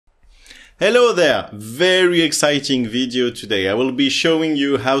Hello there! Very exciting video today. I will be showing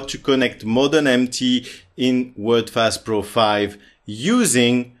you how to connect ModernMT in Wordfast Pro 5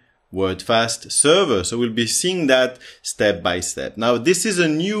 using Wordfast Server. So we'll be seeing that step by step. Now this is a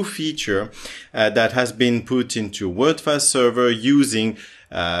new feature that has been put into Wordfast Server using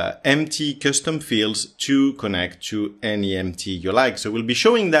empty custom fields to connect to any MT you like. So we'll be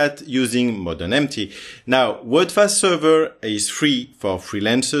showing that using ModernMT. Now, Wordfast Server is free for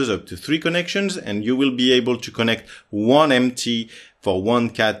freelancers up to 3 connections, and you will be able to connect one MT for one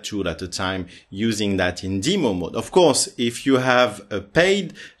CAD tool at a time using that in demo mode. Of course, if you have a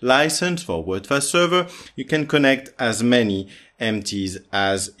paid license for Wordfast Server, you can connect as many MTs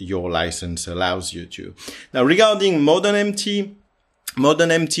as your license allows you to. Now, regarding ModernMT,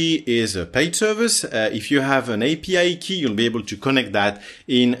 ModernMT is a paid service. If you have an API key, you'll be able to connect that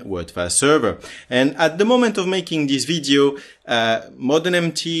in Wordfast Server. And at the moment of making this video,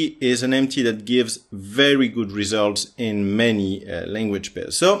 ModernMT is an MT that gives very good results in many language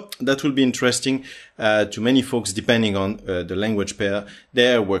pairs. So that will be interesting to many folks depending on the language pair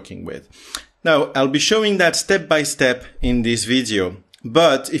they're working with. Now, I'll be showing that step by step in this video.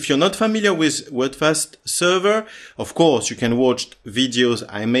 But if you're not familiar with Wordfast Server, of course, you can watch videos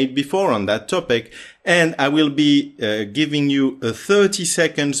I made before on that topic, and I will be giving you a 30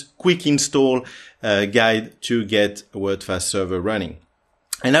 seconds quick install guide to get Wordfast Server running.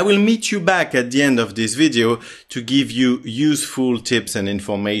 And I will meet you back at the end of this video to give you useful tips and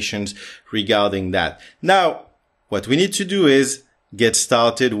informations regarding that. Now, what we need to do is get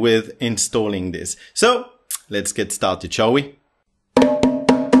started with installing this. So let's get started, shall we?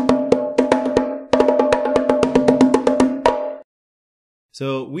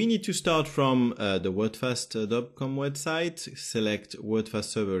 So we need to start from the wordfast.com website, select Wordfast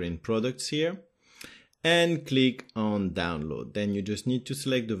Server in products here, and click on download. Then you just need to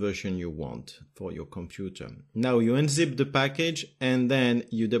select the version you want for your computer. Now you unzip the package and then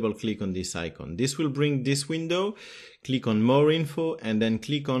you double click on this icon. This will bring this window, click on more info and then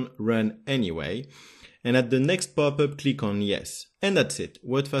click on run anyway. And at the next pop-up, click on yes. And that's it.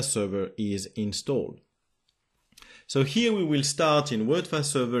 Wordfast Server is installed. So here we will start in Wordfast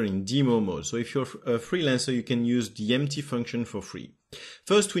Server in demo mode. So if you're a freelancer, you can use the MT function for free.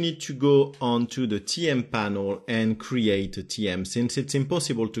 First, we need to go onto the TM panel and create a TM, since it's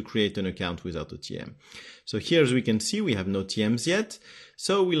impossible to create an account without a TM. So here, as we can see, we have no TMs yet.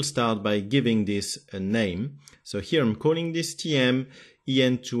 So we'll start by giving this a name. So here I'm calling this TM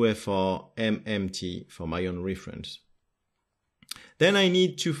EN2FR MMT for my own reference. Then I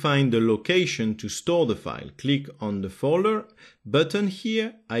need to find the location to store the file. Click on the folder button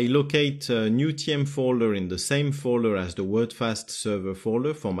here. I locate a new TM folder in the same folder as the Wordfast Server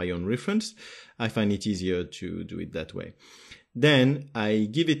folder for my own reference. I find it easier to do it that way. Then I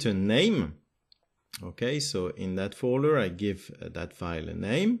give it a name. Okay, so in that folder, I give that file a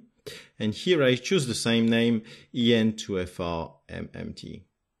name. And here I choose the same name, EN2FR MMT.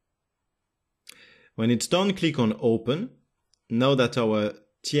 When it's done, click on Open. Now that our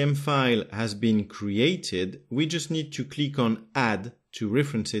TM file has been created, we just need to click on Add to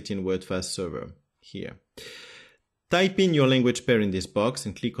reference it in Wordfast Server here. Type in your language pair in this box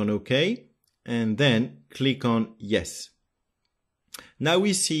and click on OK, and then click on Yes. Now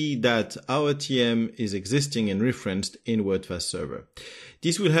we see that our TM is existing and referenced in Wordfast Server.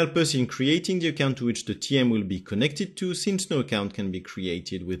 This will help us in creating the account to which the TM will be connected to, since no account can be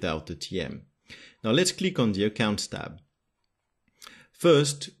created without a TM. Now let's click on the Accounts tab.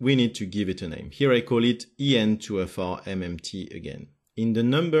 First, we need to give it a name. Here I call it EN2FR MMT again. In the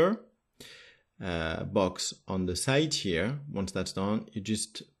number box on the side here, once that's done, you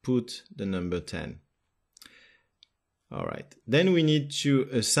just put the number 10. All right. Then we need to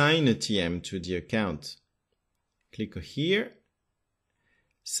assign a TM to the account. Click here,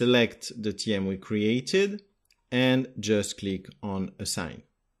 select the TM we created, and just click on Assign.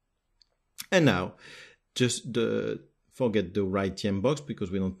 And now, just forget the right TM box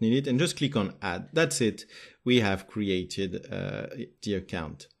because we don't need it, and just click on Add. That's it. We have created the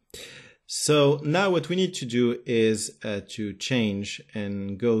account. So now what we need to do is to change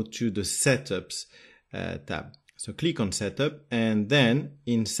and go to the Setups tab. So click on Setup, and then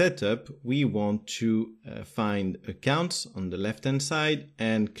in Setup, we want to find Accounts on the left-hand side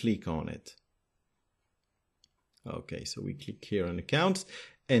and click on it. Okay, so we click here on Accounts,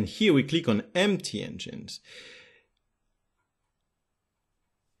 and here we click on Empty Engines.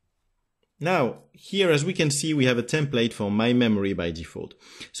 Now, here, as we can see, we have a template for My Memory by default.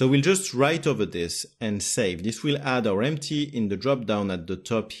 So we'll just write over this and save. This will add our MT in the drop-down at the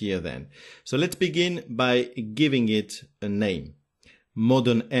top here then. So let's begin by giving it a name.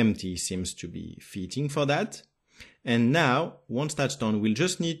 ModernMT seems to be fitting for that. And now, once that's done, we'll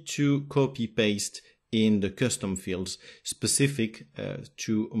just need to copy paste in the custom fields specific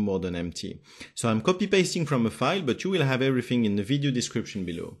to ModernMT. So I'm copy pasting from a file, but you will have everything in the video description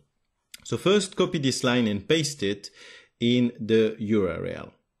below. So first copy this line and paste it in the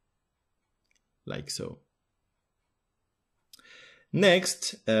URL, like so.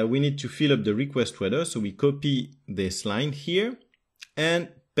 Next, we need to fill up the request header. So we copy this line here and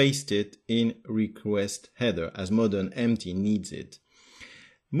paste it in request header as ModernMT needs it.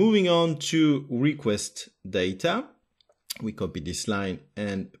 Moving on to request data, we copy this line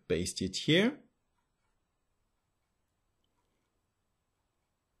and paste it here.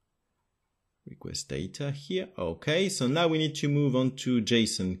 Request data here. Okay, so now we need to move on to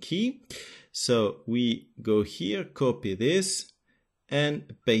JSON key. So we go here, copy this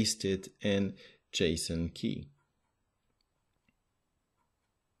and paste it in JSON key.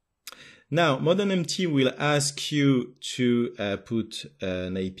 Now, ModernMT will ask you to put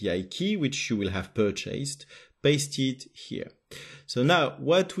an API key, which you will have purchased. Paste it here. So now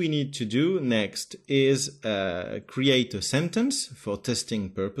what we need to do next is create a sentence for testing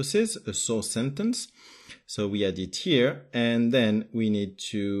purposes, a source sentence. So we add it here, and then we need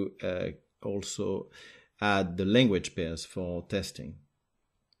to also add the language pairs for testing.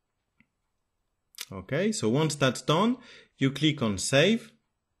 Okay, so once that's done, you click on Save.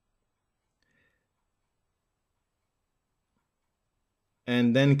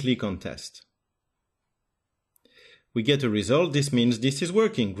 And then click on Test. We get a result. This means this is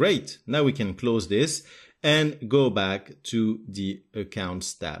working. Great. Now we can close this and go back to the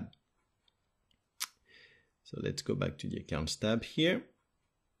Accounts tab. So let's go back to the Accounts tab here.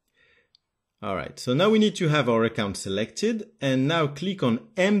 All right. So now we need to have our account selected, and now click on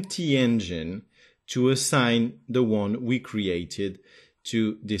Empty Engine to assign the one we created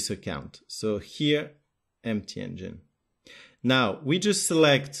to this account. So here, Empty Engine. Now we just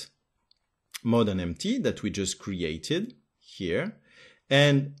select ModernMT that we just created here,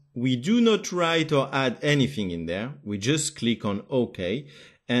 and we do not write or add anything in there. We just click on OK,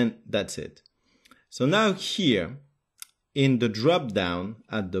 and that's it. So now here in the drop down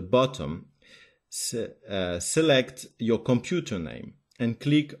at the bottom, select your computer name and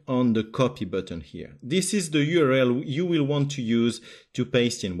click on the copy button here. This is the URL you will want to use to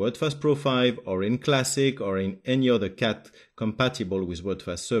paste in Wordfast Pro 5 or in Classic or in any other CAT compatible with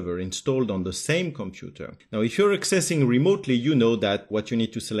Wordfast Server installed on the same computer. Now, if you're accessing remotely, you know that what you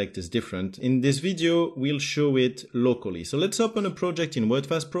need to select is different. In this video, we'll show it locally. So let's open a project in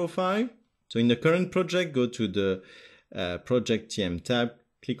Wordfast Pro 5. So in the current project, go to the Project TM tab,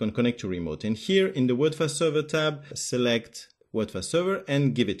 click on Connect to Remote. And here in the Wordfast Server tab, select Wordfast Server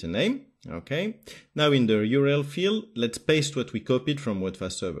and give it a name. Okay. Now in the URL field, let's paste what we copied from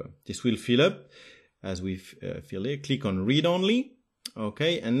Wordfast Server. This will fill up as we fill here. Click on Read Only.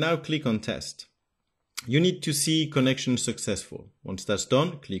 Okay. And now click on Test. You need to see connection successful. Once that's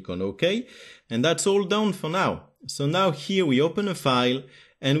done, click on OK. And that's all done for now. So now here we open a file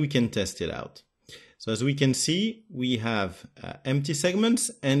and we can test it out. So as we can see, we have empty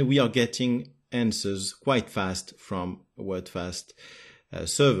segments and we are getting answers quite fast from Wordfast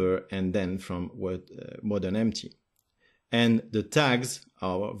Server and then from ModernMT. And the tags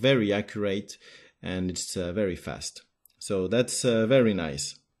are very accurate and it's very fast. So that's very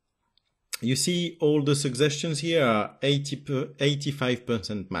nice. You see all the suggestions here are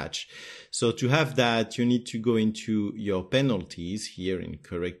 85% match. So to have that, you need to go into your penalties here in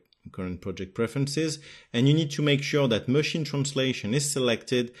current project preferences, and you need to make sure that machine translation is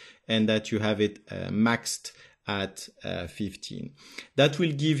selected and that you have it maxed at 15. That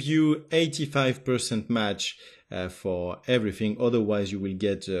will give you 85% match for everything. Otherwise, you will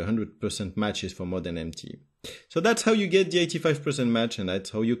get 100% matches for ModernMT. So that's how you get the 85% match, and that's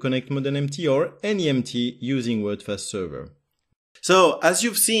how you connect ModernMT or any MT using Wordfast Server. So as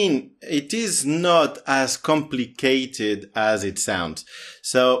you've seen, it is not as complicated as it sounds.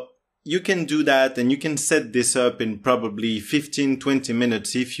 So you can do that and you can set this up in probably 15-20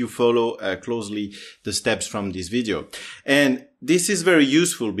 minutes if you follow closely the steps from this video. And this is very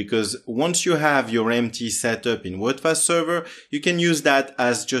useful because once you have your MT set up in Wordfast Server, you can use that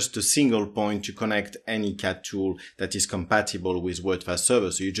as just a single point to connect any CAT tool that is compatible with Wordfast Server.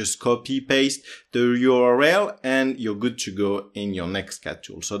 So you just copy paste the URL and you're good to go in your next CAT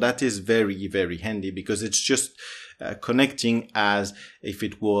tool. So that is very, very handy because it's just connecting as if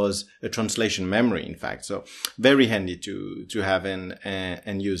it was a translation memory, in fact. So very handy to have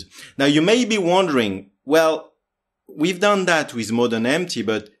and use. Now you may be wondering, well, we've done that with ModernMT,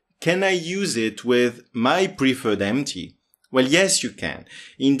 but can I use it with my preferred MT? Well, yes, you can.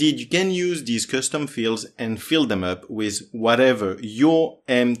 Indeed, you can use these custom fields and fill them up with whatever your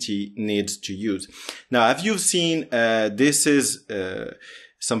MT needs to use. Now, as you've seen, this is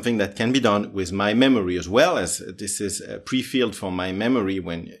something that can be done with my memory as well, as this is pre-filled for my memory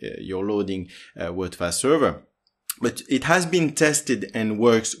when you're loading Wordfast Server. But it has been tested and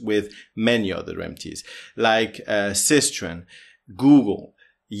works with many other MTs, like Systran, Google,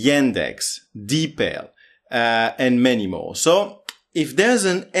 Yandex, DeepL, and many more. So if there's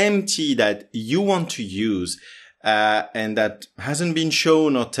an MT that you want to use and that hasn't been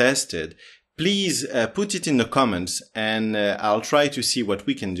shown or tested, please put it in the comments, and I'll try to see what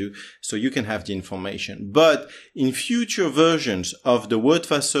we can do so you can have the information. But in future versions of the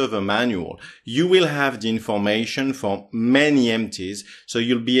Wordfast Server manual, you will have the information for many MTs, so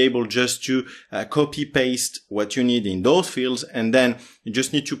you'll be able just to copy paste what you need in those fields, and then you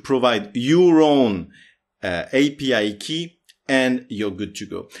just need to provide your own API key and you're good to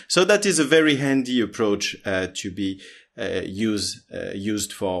go. So that is a very handy approach to be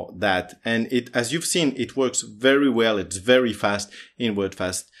used for that. And as you've seen, it works very well. It's very fast in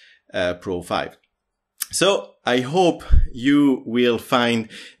Wordfast Pro 5. So I hope you will find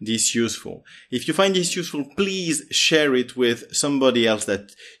this useful. If you find this useful, please share it with somebody else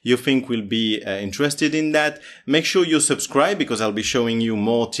that you think will be interested in that. Make sure you subscribe, because I'll be showing you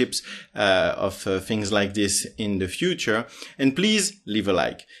more tips of things like this in the future. And please leave a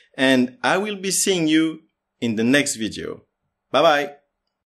like. And I will be seeing you in the next video. Bye bye.